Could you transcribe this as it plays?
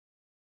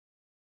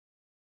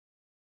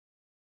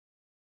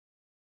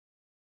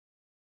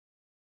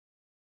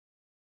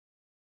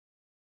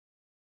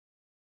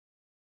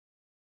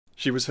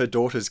She was her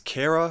daughter's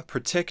carer,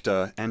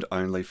 protector and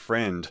only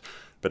friend.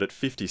 But at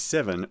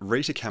 57,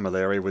 Rita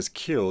Camilleri was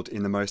killed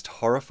in the most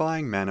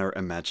horrifying manner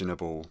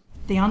imaginable.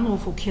 The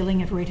unlawful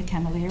killing of Rita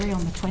Camilleri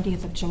on the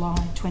 20th of July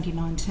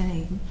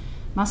 2019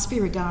 must be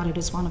regarded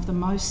as one of the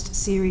most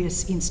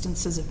serious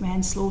instances of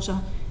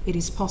manslaughter it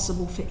is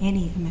possible for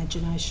any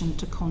imagination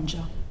to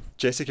conjure.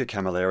 Jessica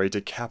Camilleri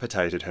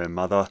decapitated her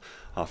mother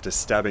after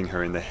stabbing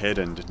her in the head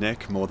and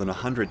neck more than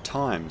 100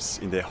 times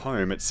in their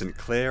home at St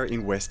Clair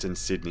in Western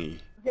Sydney.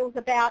 There was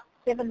about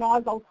 7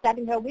 knives I was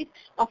stabbing her with.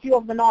 A few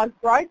of the knives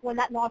broke. When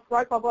that knife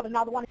broke, I got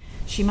another one.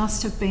 She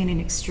must have been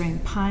in extreme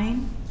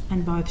pain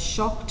and both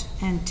shocked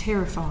and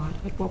terrified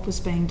at what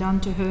was being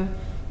done to her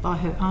by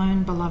her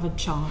own beloved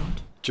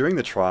child. During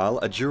the trial,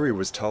 a jury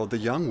was told the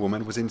young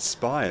woman was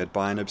inspired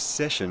by an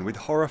obsession with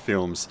horror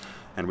films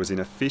and was in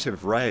a fit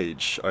of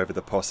rage over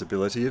the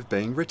possibility of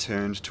being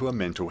returned to a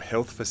mental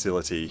health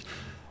facility.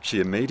 She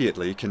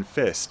immediately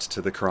confessed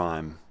to the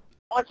crime.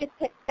 I just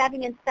kept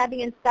stabbing and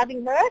stabbing and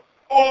stabbing her,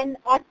 and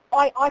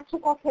I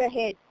took off her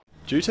head.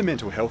 Due to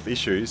mental health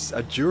issues,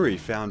 a jury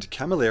found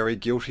Camilleri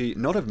guilty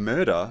not of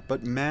murder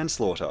but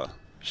manslaughter.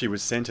 She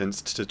was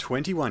sentenced to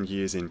 21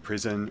 years in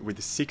prison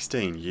with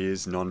 16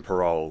 years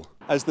non-parole.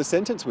 As the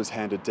sentence was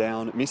handed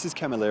down, Mrs.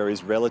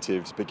 Camilleri's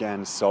relatives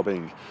began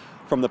sobbing.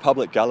 From the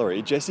public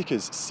gallery,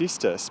 Jessica's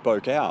sister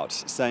spoke out,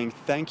 saying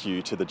thank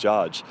you to the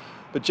judge.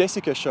 But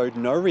Jessica showed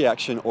no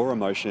reaction or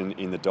emotion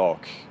in the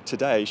dock.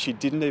 Today, she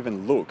didn't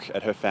even look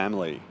at her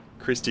family.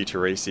 Christy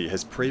Teresi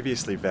has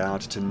previously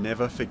vowed to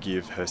never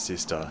forgive her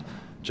sister.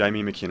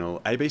 Jamie McKinnell,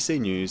 ABC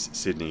News,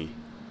 Sydney.